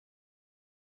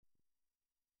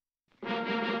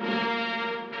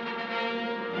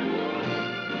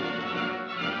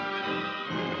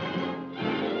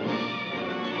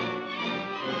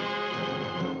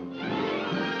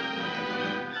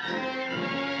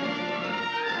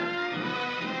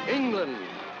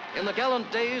In the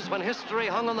gallant days when history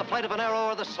hung on the flight of an arrow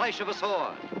or the slash of a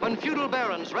sword, when feudal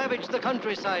barons ravaged the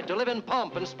countryside to live in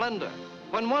pomp and splendor,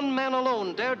 when one man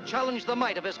alone dared challenge the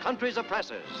might of his country's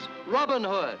oppressors, Robin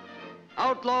Hood,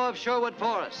 outlaw of Sherwood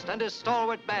Forest and his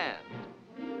stalwart band,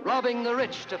 robbing the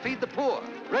rich to feed the poor,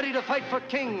 ready to fight for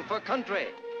king, for country,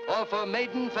 or for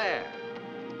maiden fair.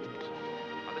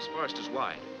 Now, this forest is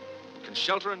wide. It can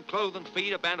shelter and clothe and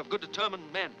feed a band of good,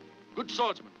 determined men, good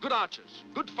swordsmen, good archers,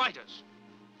 good fighters.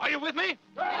 Are you with me?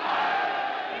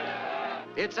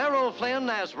 It's Errol Flynn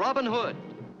as Robin Hood,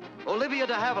 Olivia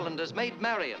de Havilland as Maid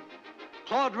Marian,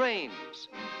 Claude Rains,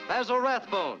 Basil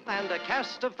Rathbone, and a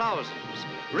cast of thousands,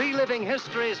 reliving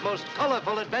history's most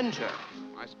colorful adventure.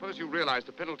 I suppose you realize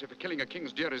the penalty for killing a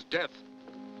king's deer is death.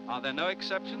 Are there no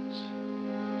exceptions?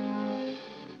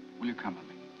 Will you come with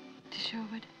me? To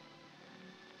Sherwood?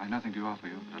 I've nothing to offer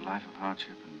you but a life of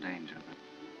hardship and danger, but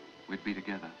we'd be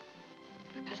together.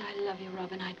 Because I love you,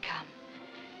 Robin, I'd come.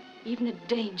 Even the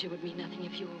danger would mean nothing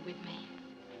if you were with me.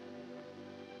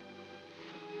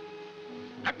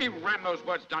 Let me ram those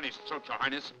words down his throat, Your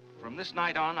Highness. From this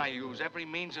night on, I use every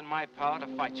means in my power to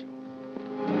fight you.